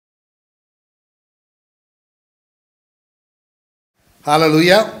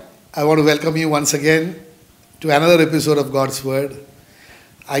Hallelujah. I want to welcome you once again to another episode of God's Word.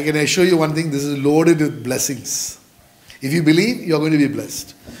 I can assure you one thing, this is loaded with blessings. If you believe, you're going to be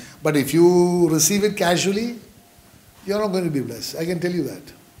blessed. But if you receive it casually, you're not going to be blessed. I can tell you that.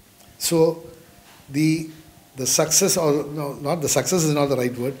 So, the success, or no, not the success is not the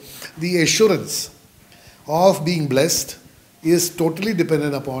right word, the assurance of being blessed is totally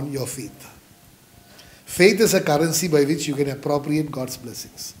dependent upon your faith. Faith is a currency by which you can appropriate God's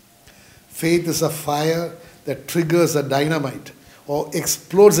blessings. Faith is a fire that triggers a dynamite or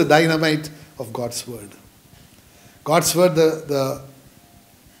explodes the dynamite of God's word. God's word, the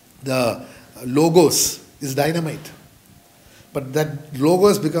logos is dynamite. But that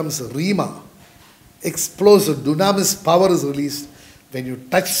logos becomes rhema, explosive, dunamis power is released when you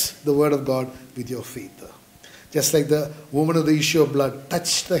touch the word of God with your faith. Just like the woman of the issue of blood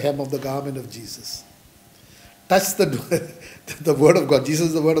touched the hem of the garment of Jesus. Touched the word of God. Jesus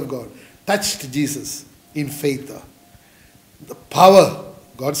is the word of God. Touched Jesus in faith. The power,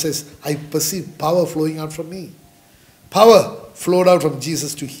 God says, I perceive power flowing out from me. Power flowed out from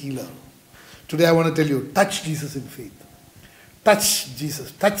Jesus to heal her. Today I want to tell you, touch Jesus in faith. Touch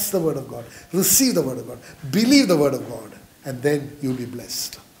Jesus. Touch the word of God. Receive the word of God. Believe the word of God. And then you'll be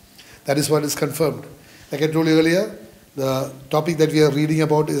blessed. That is what is confirmed. Like I told you earlier, the topic that we are reading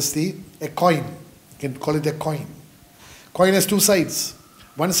about is a coin. You can call it a coin. Coin has two sides.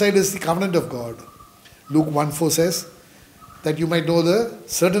 One side is the covenant of God. Luke 1:4 says that you might know the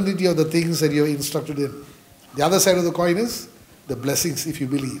certainty of the things that you are instructed in. The other side of the coin is the blessings if you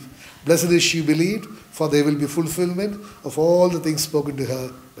believe. Blessed is she believed, for there will be fulfillment of all the things spoken to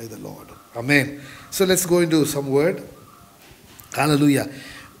her by the Lord. Amen. So let's go into some word. Hallelujah.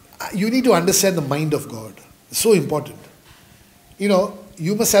 You need to understand the mind of God. It's so important.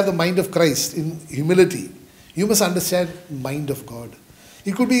 You must have the mind of Christ in humility. You must understand the mind of God.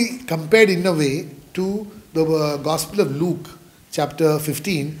 It could be compared in a way to the Gospel of Luke, chapter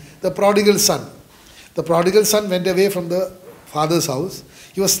 15, the prodigal son. The prodigal son went away from the father's house.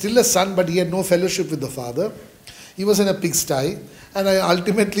 He was still a son, but he had no fellowship with the father. He was in a pigsty, and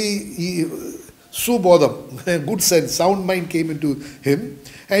ultimately, so boredom, good sense, sound mind came into him,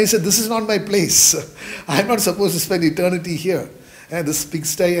 and he said, this is not my place. I'm not supposed to spend eternity here, and this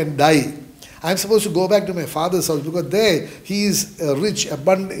pigsty and die. I'm supposed to go back to my father's house because there he is rich,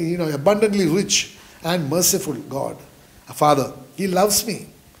 abundantly rich and merciful God, a father. He loves me.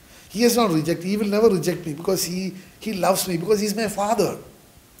 He has not rejected. He will never reject me because he loves me because he's my father.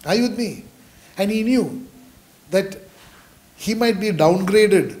 Are you with me? And he knew that he might be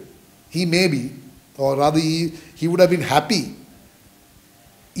downgraded. He may be, or rather he would have been happy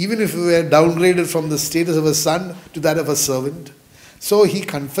even if he were downgraded from the status of a son to that of a servant. So he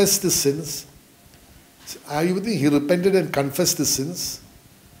confessed his sins. Are you with me? He repented and confessed his sins.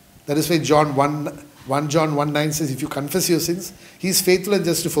 That is why John 1:9 says, if you confess your sins, he is faithful and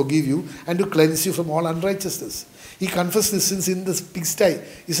just to forgive you and to cleanse you from all unrighteousness. He confessed his sins in this pigsty.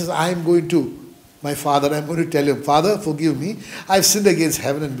 He says, I am going to my father. I am going to tell him, Father, forgive me. I have sinned against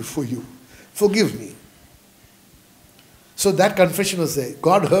heaven and before you. Forgive me. So that confession was there.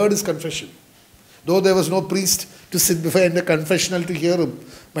 God heard his confession. Though there was no priest to sit before in the confessional to hear him.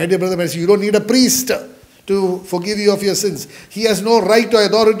 My dear brother, you don't need a priest to forgive you of your sins. He has no right or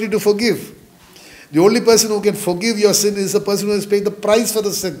authority to forgive. The only person who can forgive your sin is the person who has paid the price for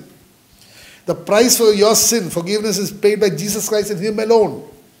the sin. The price for your sin, forgiveness, is paid by Jesus Christ and him alone.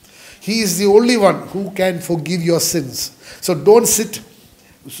 He is the only one who can forgive your sins. So don't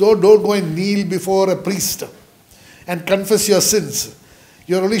go and kneel before a priest and confess your sins.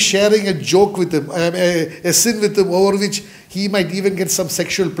 You're only sharing a joke with him, a sin with him over which he might even get some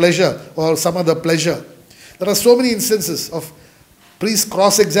sexual pleasure or some other pleasure. There are so many instances of priests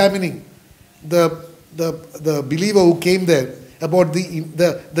cross-examining the believer who came there about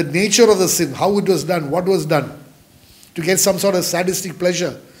the nature of the sin, how it was done, what was done, to get some sort of sadistic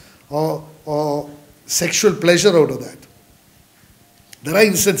pleasure or sexual pleasure out of that. There are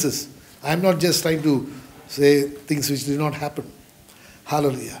instances. I'm not just trying to say things which did not happen.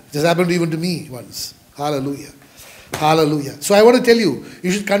 Hallelujah. Just happened even to me once. Hallelujah. Hallelujah. So I want to tell you,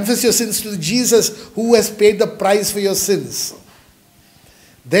 you should confess your sins to Jesus who has paid the price for your sins.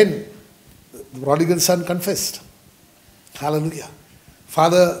 Then the prodigal son confessed. Hallelujah.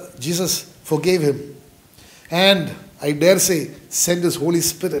 Father, Jesus forgave him. And I dare say, sent his Holy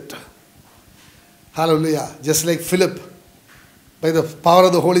Spirit. Hallelujah. Just like Philip, by the power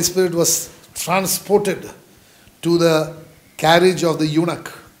of the Holy Spirit, was transported to the carriage of the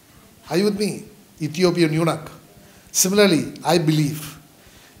eunuch. Are you with me? Ethiopian eunuch. Similarly, I believe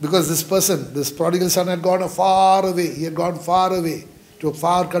Because this person, this prodigal son, had gone far away. He had gone far away to a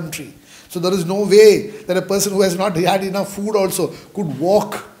far country. So there is no way that a person who has not had enough food also could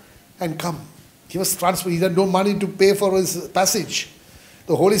walk and come. He was transferred. He had no money to pay for his passage.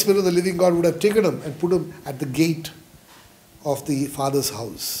 The Holy Spirit of the living God would have taken him and put him at the gate of the father's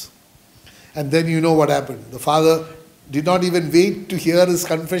house. And then you know what happened. The father did not even wait to hear his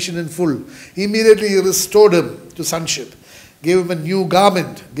confession in full. Immediately he restored him to sonship. Gave him a new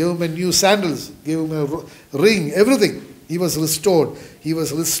garment, gave him a new sandals, gave him a ring, everything. He was restored. He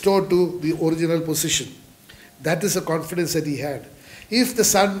was restored to the original position. That is the confidence that he had. If the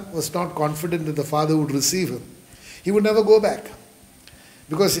son was not confident that the father would receive him, he would never go back.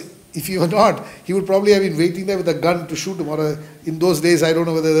 Because if he were not, he would probably have been waiting there with a gun to shoot him. Or in those days, I don't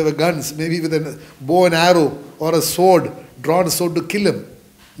know whether there were guns, maybe with a bow and arrow or a sword, drawn sword to kill him.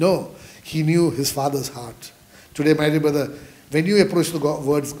 No, he knew his father's heart. Today, my dear brother, when you approach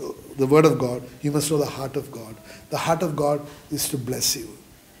the word of God, you must know the heart of God. The heart of God is to bless you.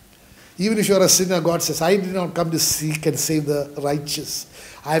 Even if you are a sinner, God says, I did not come to seek and save the righteous.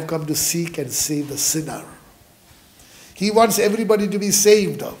 I have come to seek and save the sinner. He wants everybody to be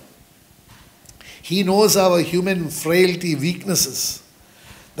saved. He knows our human frailty, weaknesses.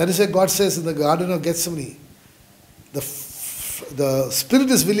 That is why God says in the Garden of Gethsemane, the spirit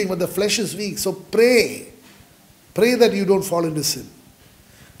is willing, but the flesh is weak. So pray. Pray that you don't fall into sin.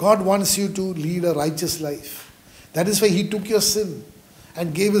 God wants you to lead a righteous life. That is why He took your sin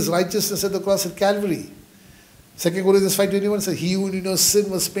and gave His righteousness at the cross at Calvary. 2 Corinthians 5:21 says, He who knew no sin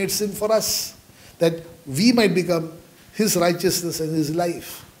was made sin for us, that we might become His righteousness and His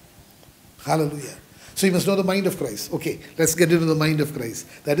life. Hallelujah. So you must know the mind of Christ. Okay, let's get into the mind of Christ.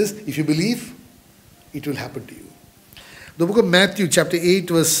 That is, if you believe, it will happen to you. The book of Matthew chapter 8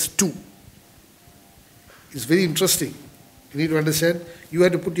 verse 2. It's very interesting. You need to understand. You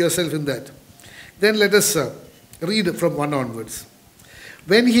have to put yourself in that. Then let us read from 1 onwards.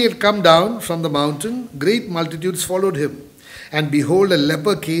 When he had come down from the mountain, great multitudes followed him. And behold, a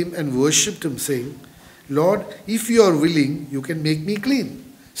leper came and worshipped him, saying, Lord, if you are willing, you can make me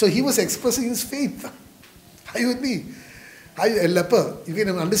clean. So he was expressing his faith. Are you with me? A leper, you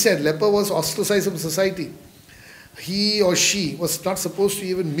can understand, leper was ostracized from society. He or she was not supposed to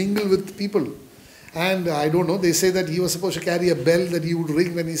even mingle with people. And I don't know, they say that he was supposed to carry a bell that he would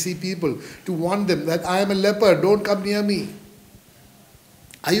ring when he see people to warn them that I am a leper, don't come near me.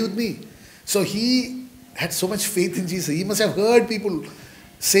 Are you with me? So he had so much faith in Jesus. He must have heard people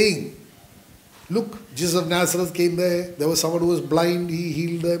saying, look, Jesus of Nazareth came there. There was someone who was blind, he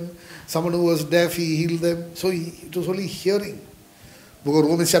healed them. Someone who was deaf, he healed them. So it was only hearing. Book of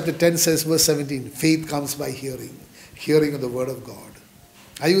Romans chapter 10 says, verse 17, faith comes by hearing. Hearing of the word of God.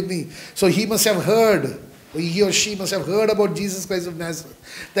 Are you with me? So he must have heard, or he or she must have heard about Jesus Christ of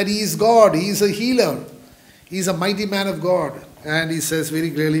Nazareth. That He is God, He is a healer. He is a mighty man of God. And he says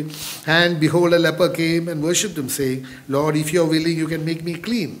very clearly, and behold, a leper came and worshipped him, saying, Lord, if you are willing, you can make me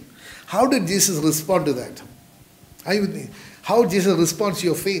clean. How did Jesus respond to that? Are you with me? How Jesus responds to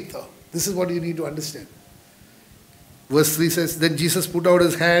your faith? This is what you need to understand. Verse 3 says, then Jesus put out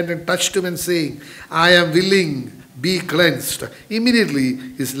His hand and touched him and saying, I am willing, be cleansed. Immediately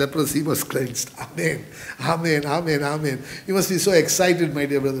his leprosy was cleansed. Amen. Amen. Amen. Amen. You must be so excited, my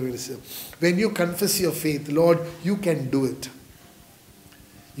dear brother and sister. When you confess your faith, Lord, you can do it.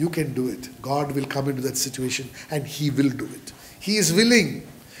 You can do it. God will come into that situation and He will do it. He is willing.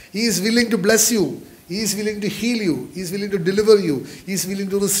 He is willing to bless you. He is willing to heal you. He is willing to deliver you. He is willing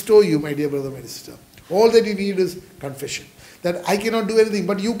to restore you, my dear brother, my sister. All that you need is confession. That I cannot do anything,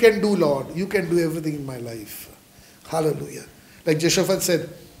 but you can do, Lord. You can do everything in my life. Hallelujah. Like Jehoshaphat said,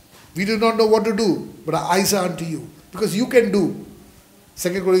 we do not know what to do, but our eyes are unto you. Because you can do. 2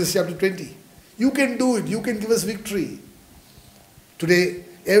 Corinthians chapter 20. You can do it. You can give us victory. Today,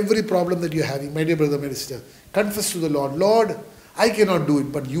 every problem that you're having, my dear brother, my sister, confess to the Lord. Lord, I cannot do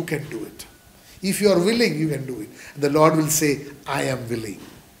it, but you can do it. If you are willing, you can do it. And the Lord will say, I am willing.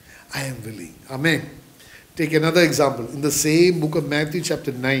 I am willing. Amen. Take another example. In the same book of Matthew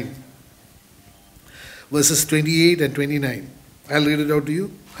chapter 9. Verses 28 and 29. I'll read it out to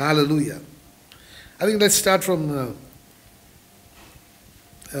you. Hallelujah. I think let's start from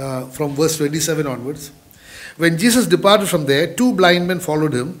verse 27 onwards. When Jesus departed from there, 2 blind men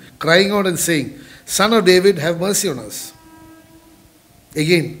followed him, crying out and saying, Son of David, have mercy on us.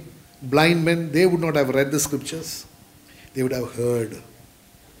 Again, blind men, they would not have read the scriptures. They would have heard.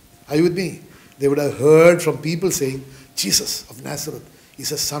 Are you with me? They would have heard from people saying, Jesus of Nazareth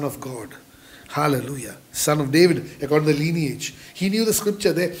is a Son of God. Hallelujah. Son of David, according to the lineage. He knew the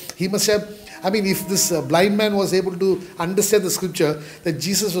scripture there. He must have I mean, if this blind man was able to understand the scripture that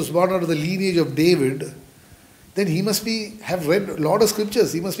Jesus was born out of the lineage of David, then he must have read a lot of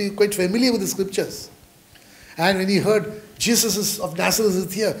scriptures. He must be quite familiar with the scriptures. And when he heard Jesus of Nazareth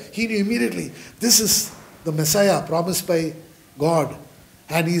is here, he knew immediately, this is the Messiah promised by God.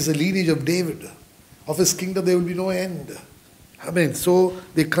 And he is the lineage of David. Of his kingdom there will be no end. Amen. So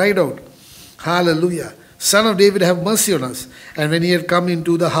they cried out, Hallelujah. Son of David, have mercy on us. And when he had come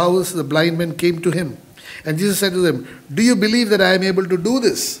into the house, the blind men came to him. And Jesus said to them, do you believe that I am able to do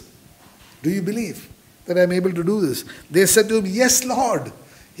this? Do you believe that I am able to do this? They said to him, yes, Lord.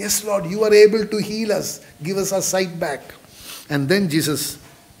 Yes, Lord, you are able to heal us. Give us our sight back. And then Jesus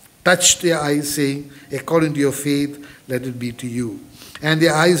touched their eyes, saying, according to your faith, let it be to you. And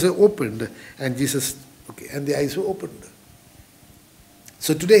their eyes were opened. And their eyes were opened.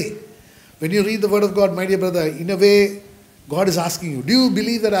 So today, when you read the word of God, my dear brother, in a way, God is asking you, do you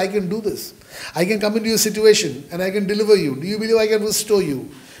believe that I can do this? I can come into your situation and I can deliver you. Do you believe I can restore you?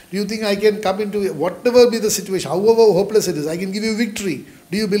 Do you think I can come into whatever be the situation, however hopeless it is, I can give you victory?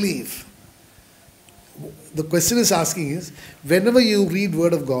 Do you believe? The question is asking is, whenever you read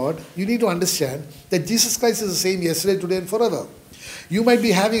word of God, you need to understand that Jesus Christ is the same yesterday, today and forever. You might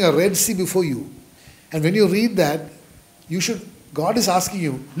be having a Red Sea before you. And when you read that, God is asking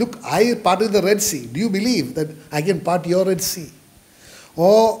you, look, I parted the Red Sea. Do you believe that I can part your Red Sea?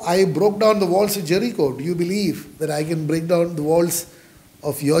 Or I broke down the walls of Jericho. Do you believe that I can break down the walls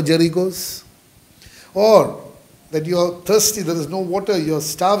of your Jerichos? Or that you are thirsty, there is no water, you are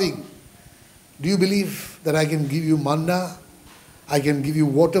starving. Do you believe that I can give you manna? I can give you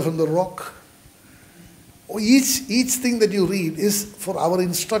water from the rock? Each thing that you read is for our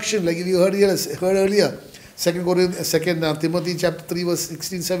instruction, like you heard earlier. 2 Timothy chapter 3 verse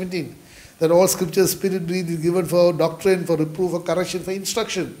 16, 17. That all scripture is spirit-breathed, is given for doctrine, for reproof, for correction, for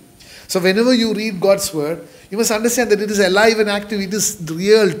instruction. So whenever you read God's word, you must understand that it is alive and active. It is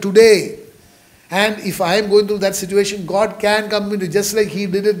real today. And if I am going through that situation, God can come into, just like He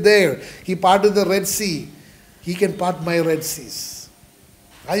did it there. He parted the Red Sea. He can part my Red Seas.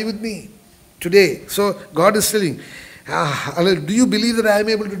 Are you with me? Today. So God is telling, do you believe that I am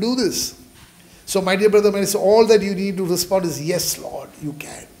able to do this? So my dear brother, my sister, all that you need to respond is, yes, Lord, you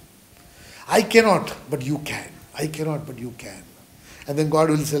can. I cannot, but you can. I cannot, but you can. And then God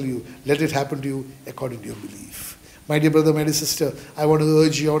will tell you, let it happen to you according to your belief. My dear brother, my dear sister, I want to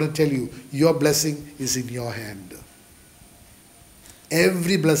urge you, I want to tell you, your blessing is in your hand.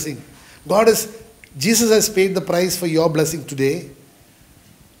 Every blessing. Jesus has paid the price for your blessing today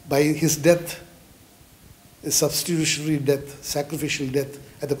by His death, His substitutionary death, sacrificial death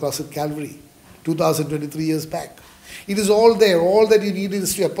at the cross of Calvary, 2023 years back. It is all there. All that you need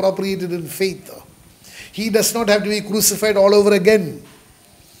is to appropriate it in faith. He does not have to be crucified all over again.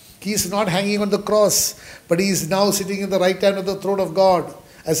 He is not hanging on the cross, but He is now sitting in the right hand of the throne of God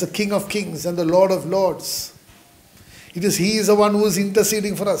as the King of Kings and the Lord of Lords. He is the one who is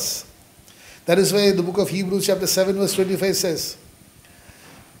interceding for us. That is why the book of Hebrews chapter 7 verse 25 says,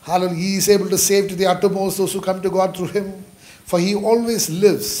 Hallelujah, He is able to save to the uttermost those who come to God through Him, for He always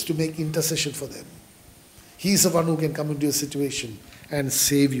lives to make intercession for them. He is the one who can come into your situation and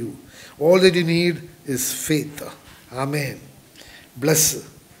save you. All that you need is faith. Amen. Blessing.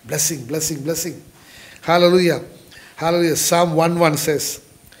 Hallelujah. Hallelujah. Psalm 1:1 says,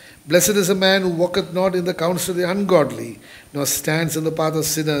 blessed is a man who walketh not in the counsel of the ungodly, nor stands in the path of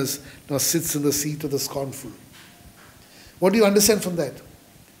sinners, nor sits in the seat of the scornful. What do you understand from that?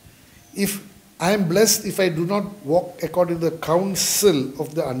 If I am blessed if I do not walk according to the counsel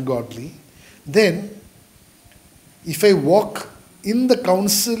of the ungodly, then if I walk in the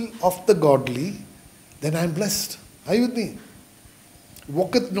counsel of the godly, then I am blessed. Are you with me?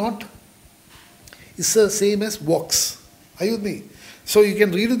 Walketh not is the same as walks. Are you with me? So you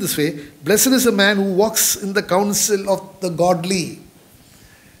can read it this way. Blessed is a man who walks in the counsel of the godly.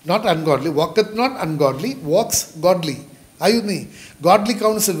 Not ungodly. Walketh not ungodly. Walks godly. Are you with me? Godly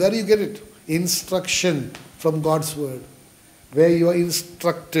counsel. Where do you get it? Instruction from God's word. Where you are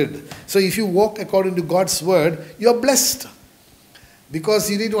instructed. So if you walk according to God's word, you are blessed. Because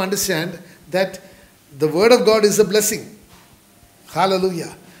you need to understand that the word of God is a blessing.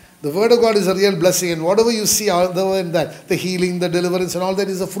 Hallelujah. The word of God is a real blessing, and whatever you see other than that, the healing, the deliverance and all that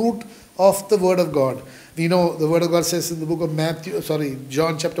is a fruit of the word of God. We know the word of God says in the book of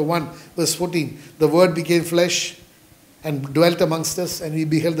John chapter 1 verse 14, the word became flesh and dwelt amongst us, and we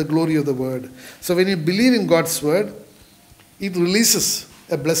beheld the glory of the word. So when you believe in God's word, it releases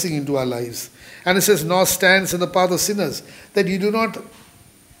a blessing into our lives. And it says, nor stands in the path of sinners. That you do not,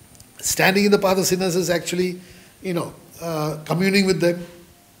 standing in the path of sinners is actually, communing with them.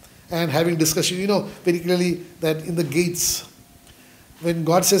 and having discussion. You know very clearly that in the gates, when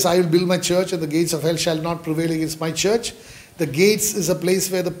God says, I will build my church and the gates of hell shall not prevail against my church, the gates is a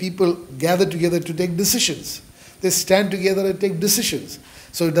place where the people gather together to take decisions. They stand together and take decisions.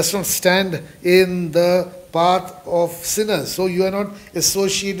 So it does not stand in the path of sinners. So you are not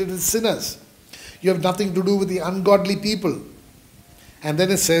associated with sinners. You have nothing to do with the ungodly people. And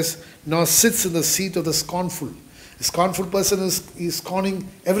then it says, nor sits in the seat of the scornful. A scornful person is scorning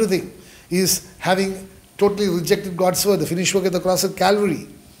everything. He is having totally rejected God's word, the finished work at the cross at Calvary.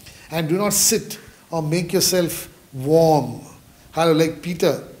 And do not sit or make yourself warm. Hallelujah. Like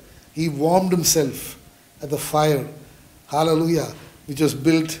Peter, he warmed himself at the fire. Hallelujah. Which was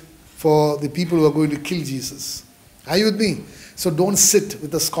built for the people who are going to kill Jesus. Are you with me? So don't sit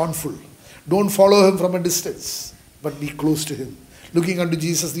with the scornful. Don't follow him from a distance, but be close to him. Looking unto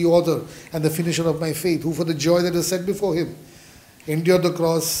Jesus, the author and the finisher of my faith, who for the joy that was set before him, endured the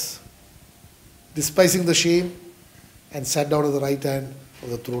cross, despising the shame, and sat down at the right hand of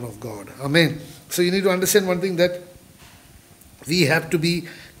the throne of God. Amen. So you need to understand one thing, that we have to be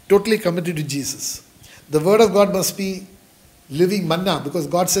totally committed to Jesus. The word of God must be living manna, because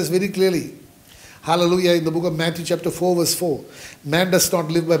God says very clearly, hallelujah, in the book of Matthew chapter 4 verse 4, man does not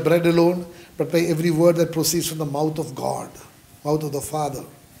live by bread alone, but by every word that proceeds from the mouth of God, mouth of the Father.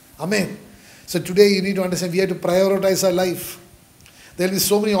 Amen. So today you need to understand, we have to prioritize our life. There will be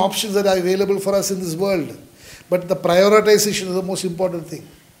so many options that are available for us in this world, but the prioritization is the most important thing.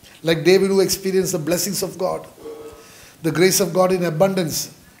 Like David, who experienced the blessings of God, the grace of God in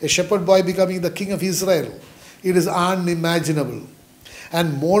abundance, a shepherd boy becoming the king of Israel. It is unimaginable.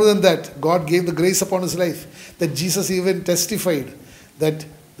 And more than that, God gave the grace upon his life, that Jesus even testified that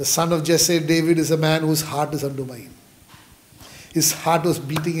the son of Jesse, David, is a man whose heart is unto mine. His heart was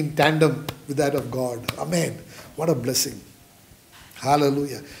beating in tandem with that of God. Amen. What a blessing.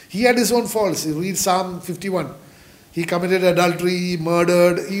 Hallelujah. He had his own faults. You read Psalm 51. He committed adultery, he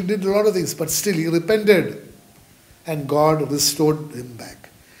murdered, he did a lot of things, but still he repented. And God restored him back.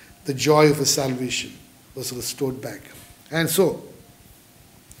 The joy of his salvation was restored back. And so,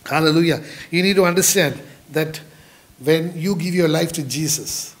 hallelujah, you need to understand that when you give your life to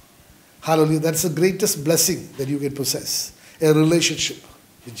Jesus, hallelujah, that's the greatest blessing that you can possess, a relationship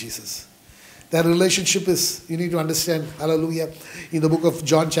with Jesus. That relationship is, you need to understand, hallelujah, in the book of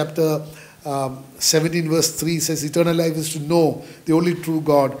John chapter 17 verse 3 says, eternal life is to know the only true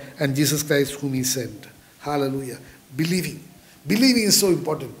God and Jesus Christ whom he sent. Hallelujah. Believing. Believing is so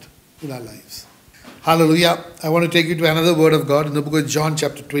important in our lives. Hallelujah. I want to take you to another word of God in the book of John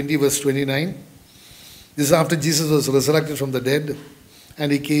chapter 20 verse 29. This is after Jesus was resurrected from the dead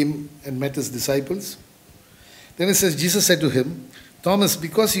and he came and met his disciples. Then it says, Jesus said to him, Thomas,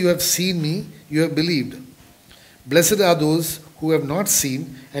 because you have seen me, you have believed. Blessed are those who have not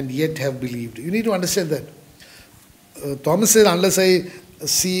seen and yet have believed. You need to understand that. Thomas said, unless I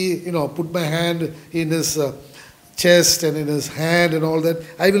see, put my hand in his chest and in his hand and all that,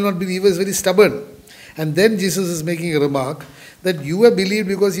 I will not believe. He was very stubborn. And then Jesus is making a remark that you have believed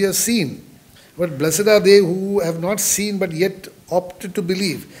because you have seen. But blessed are they who have not seen but yet opted to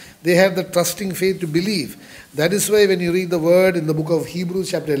believe. They have the trusting faith to believe. That is why when you read the word in the book of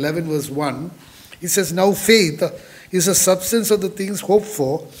Hebrews chapter 11 verse 1, it says, now faith is a substance of the things hoped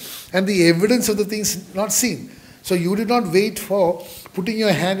for and the evidence of the things not seen. So you did not wait for putting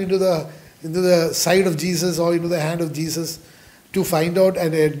your hand into the side of Jesus or into the hand of Jesus to find out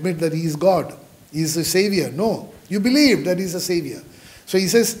and admit that he is God. He is the Savior. No. You believe that he is a Savior. So he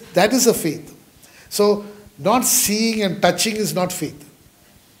says that is a faith. So not seeing and touching is not faith.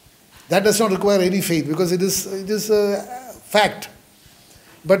 That does not require any faith because it is a fact.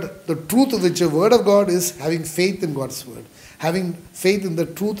 But the truth of which the word of God is having faith in God's word. Having faith in the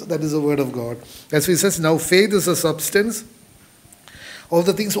truth that is the word of God. As he says, now faith is a substance of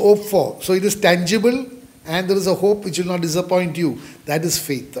the things hoped for. So it is tangible and there is a hope which will not disappoint you. That is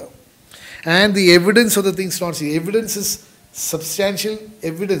faith. And the evidence of the things not seen. Evidence is substantial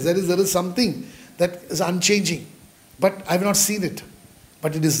evidence. That is, there is something that is unchanging. But I have not seen it.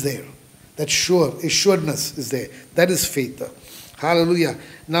 But it is there. That assuredness is there. That is faith. Hallelujah.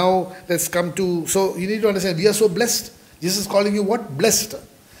 Now let's come to, so you need to understand, we are so blessed. Jesus is calling you what? Blessed.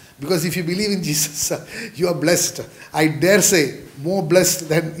 Because if you believe in Jesus, you are blessed. I dare say, more blessed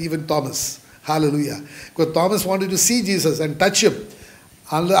than even Thomas. Hallelujah. Because Thomas wanted to see Jesus and touch him.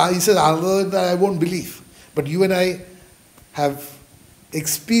 He says, other than that, I won't believe. But you and I have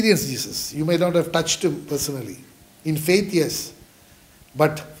experienced Jesus. You may not have touched him personally. In faith, yes.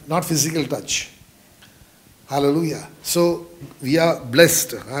 But not physical touch. Hallelujah. So we are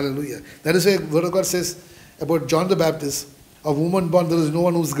blessed. Hallelujah. That is why the word of God says about John the Baptist, a woman born, there is no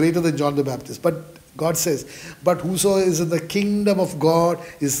one who's greater than John the Baptist. But God says, but whoso is in the kingdom of God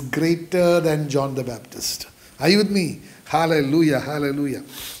is greater than John the Baptist. Are you with me? Hallelujah, hallelujah.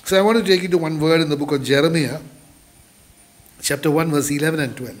 So I want to take you to one word in the book of Jeremiah, chapter 1, verse 11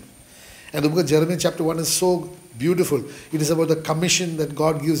 and 12. And the book of Jeremiah chapter 1 is so beautiful. It is about the commission that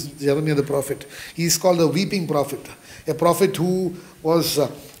God gives Jeremiah the prophet. He is called a weeping prophet. A prophet who was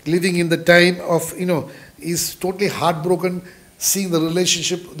living in the time of, is totally heartbroken, seeing the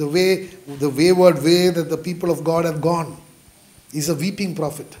relationship, the wayward way that the people of God have gone. He's a weeping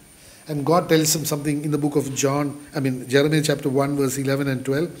prophet. And God tells him something in the book of Jeremiah chapter 1 verse 11 and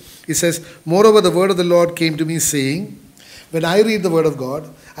 12. He says, moreover the word of the Lord came to me saying, when I read the word of God,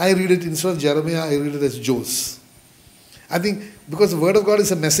 I read it instead of Jeremiah, I read it as Jos. I think because the word of God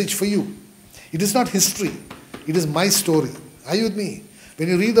is a message for you. It is not history. It is my story. Are you with me? When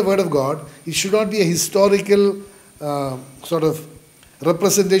you read the word of God, it should not be a historical sort of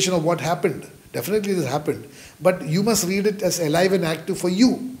representation of what happened. Definitely it has happened. But you must read it as alive and active for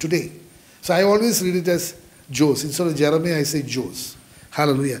you today. So I always read it as Jos. Instead of Jeremiah, I say Jos.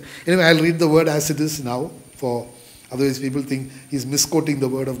 Hallelujah. Anyway, I'll read the word as it is now, for otherwise people think he's misquoting the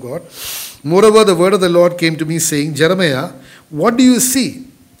word of God. Moreover, the word of the Lord came to me saying, Jeremiah, what do you see?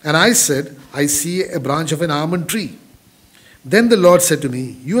 And I said, I see a branch of an almond tree. Then the Lord said to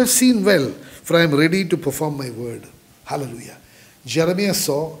me, you have seen well, for I am ready to perform my word. Hallelujah. Jeremiah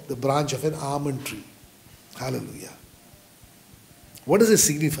saw the branch of an almond tree. Hallelujah. What does it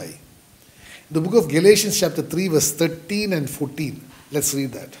signify? The book of Galatians chapter 3 verse 13 and 14. Let's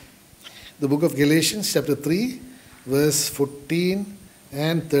read that. The book of Galatians chapter 3 verse 14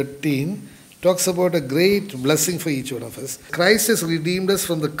 and 13 talks about a great blessing for each one of us. Christ has redeemed us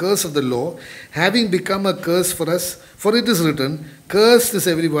from the curse of the law, having become a curse for us. For it is written, cursed is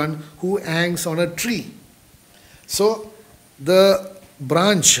everyone who hangs on a tree. So, the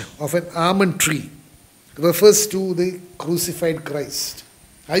branch of an almond tree refers to the crucified Christ.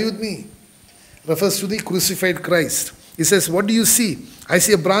 Are you with me? Refers to the crucified Christ. He says, what do you see? I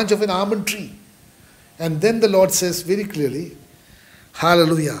see a branch of an almond tree. And then the Lord says very clearly,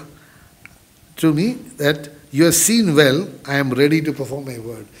 hallelujah, to me that you have seen well, I am ready to perform my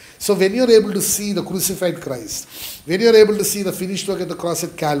word. So when you are able to see the crucified Christ, when you are able to see the finished work at the cross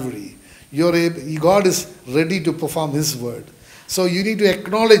at Calvary, God is ready to perform His word. So you need to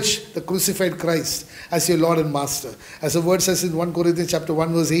acknowledge the crucified Christ as your Lord and Master. As the word says in 1 Corinthians chapter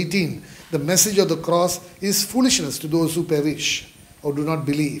 1 verse 18, the message of the cross is foolishness to those who perish or do not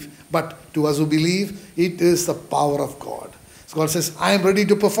believe. But to us who believe, it is the power of God. So God says, I am ready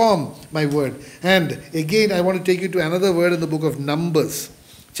to perform my word. And again, I want to take you to another word in the book of Numbers,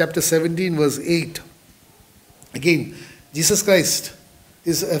 chapter 17 verse 8. Again, Jesus Christ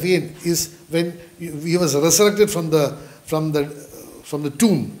is when He was resurrected from the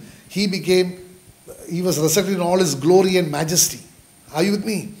tomb. He was resurrected in all His glory and majesty. Are you with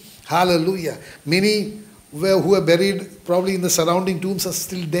me? Hallelujah. Many who were buried probably in the surrounding tombs are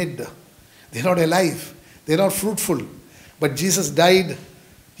still dead. They're not alive. They're not fruitful. But Jesus died,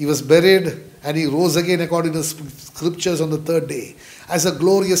 He was buried, and He rose again according to the scriptures on the third day as a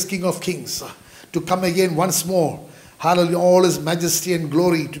glorious King of Kings to come again once more. Hallelujah, all His majesty and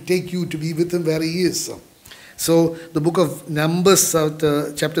glory to take you to be with Him where He is. So the book of Numbers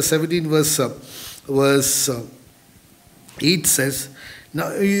chapter 17 verse 8 says,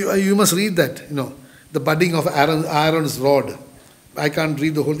 now you must read that, the budding of Aaron's rod. I can't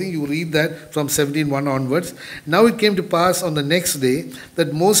read the whole thing. You read that from 17:1 onwards. Now it came to pass on the next day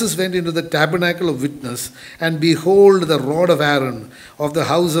that Moses went into the tabernacle of witness, and behold, the rod of Aaron of the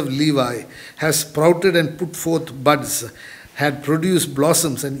house of Levi has sprouted and put forth buds, had produced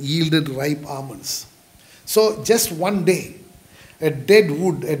blossoms and yielded ripe almonds. So just one day, a dead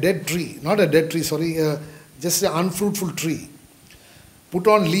tree, just an unfruitful tree, put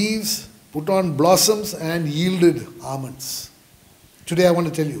on leaves, put on blossoms and yielded almonds. Today I want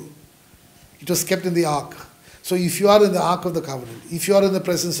to tell you, it was kept in the ark. So if you are in the ark of the covenant, if you are in the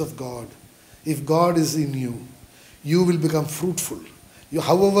presence of God, if God is in you, you will become fruitful.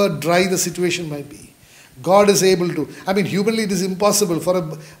 However dry the situation might be, God is able to. Humanly it is impossible for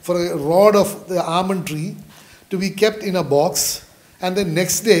a rod of the almond tree to be kept in a box and then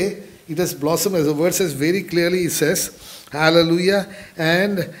next day it has blossomed. As the word says very clearly, it says, hallelujah,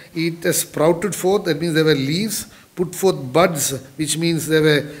 and it has sprouted forth. That means there were leaves, put forth buds, which means there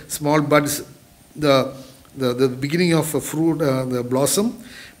were small buds, the beginning of a fruit, the blossom,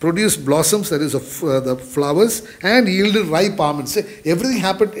 produced blossoms, that is the flowers, and yielded ripe almonds. So everything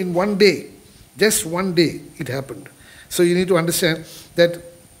happened in one day. Just one day it happened. So you need to understand that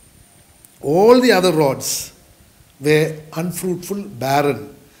all the other rods were unfruitful,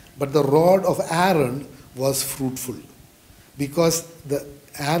 barren. But the rod of Aaron was fruitful. Because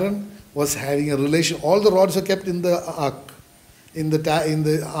Aaron was having a relation. All the rods were kept in the ark, in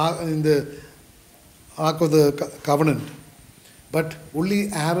the ark of the covenant. But only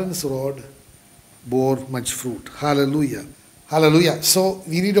Aaron's rod bore much fruit. Hallelujah. Hallelujah. So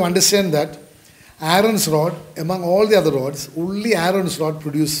we need to understand that Aaron's rod, among all the other rods, only Aaron's rod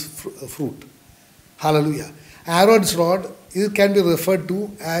produced fruit. Hallelujah. Aaron's rod, it can be referred to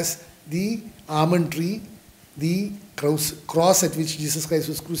as the almond tree, the cross at which Jesus Christ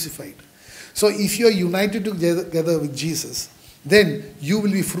was crucified. So if you are united together with Jesus, then you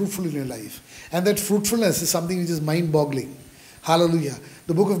will be fruitful in your life. And that fruitfulness is something which is mind-boggling. Hallelujah.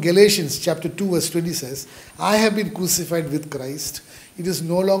 The book of Galatians chapter 2 verse 20 says, I have been crucified with Christ. It is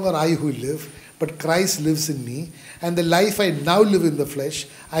no longer I who live, but Christ lives in me. And the life I now live in the flesh,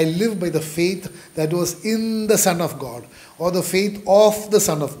 I live by the faith that was in the Son of God, or the faith of the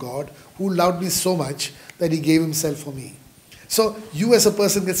Son of God, who loved me so much that he gave himself for me. So you as a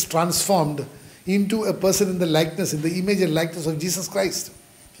person gets transformed into a person in the likeness, in the image and likeness of Jesus Christ.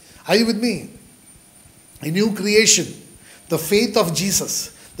 Are you with me? A new creation. The faith of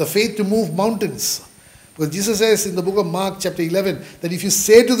Jesus. The faith to move mountains. Because Jesus says in the book of Mark chapter 11 that if you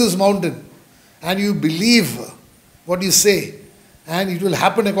say to this mountain and you believe what you say, and it will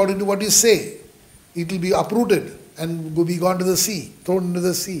happen according to what you say, it will be uprooted and be gone to the sea, thrown into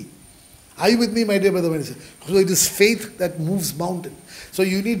the sea. Are you with me, my dear brother? So it is faith that moves mountain. So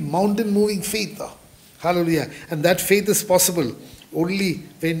you need mountain moving faith. Hallelujah. And that faith is possible only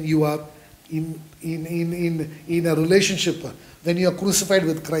when you are in a relationship, when you are crucified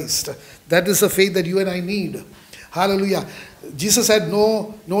with Christ. That is the faith that you and I need. Hallelujah. Jesus had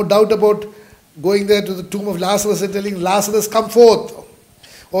no doubt about going there to the tomb of Lazarus and telling Lazarus, come forth.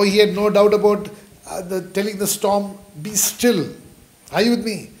 Or he had no doubt about telling the storm, be still. Are you with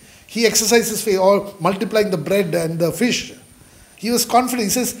me? He exercised his faith, or multiplying the bread and the fish. He was confident. He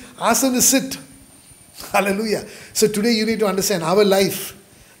says, ask them to sit. Hallelujah. So today you need to understand our life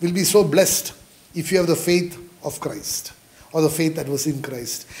will be so blessed if you have the faith of Christ, or the faith that was in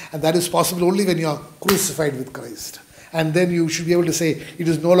Christ. And that is possible only when you are crucified with Christ. And then you should be able to say, it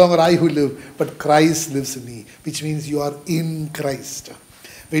is no longer I who live, but Christ lives in me, which means you are in Christ.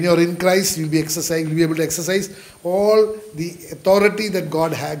 When you are in Christ, you'll be able to exercise all the authority that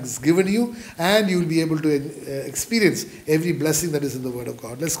God has given you, and you will be able to experience every blessing that is in the Word of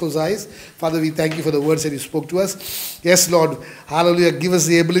God. Let's close our eyes. Father, we thank you for the words that you spoke to us. Yes, Lord. Hallelujah. Give us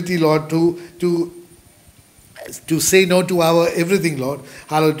the ability, Lord, to say no to our everything, Lord,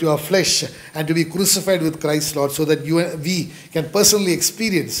 hallelujah, to our flesh, and to be crucified with Christ, Lord, so that you and we can personally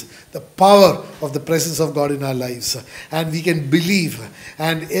experience the power of the presence of God in our lives, and we can believe,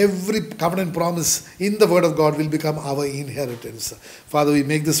 and every covenant promise in the Word of God will become our inheritance. Father, we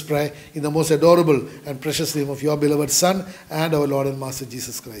make this prayer in the most adorable and precious name of your beloved Son and our Lord and Master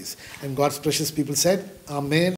Jesus Christ. And God's precious people said, Amen.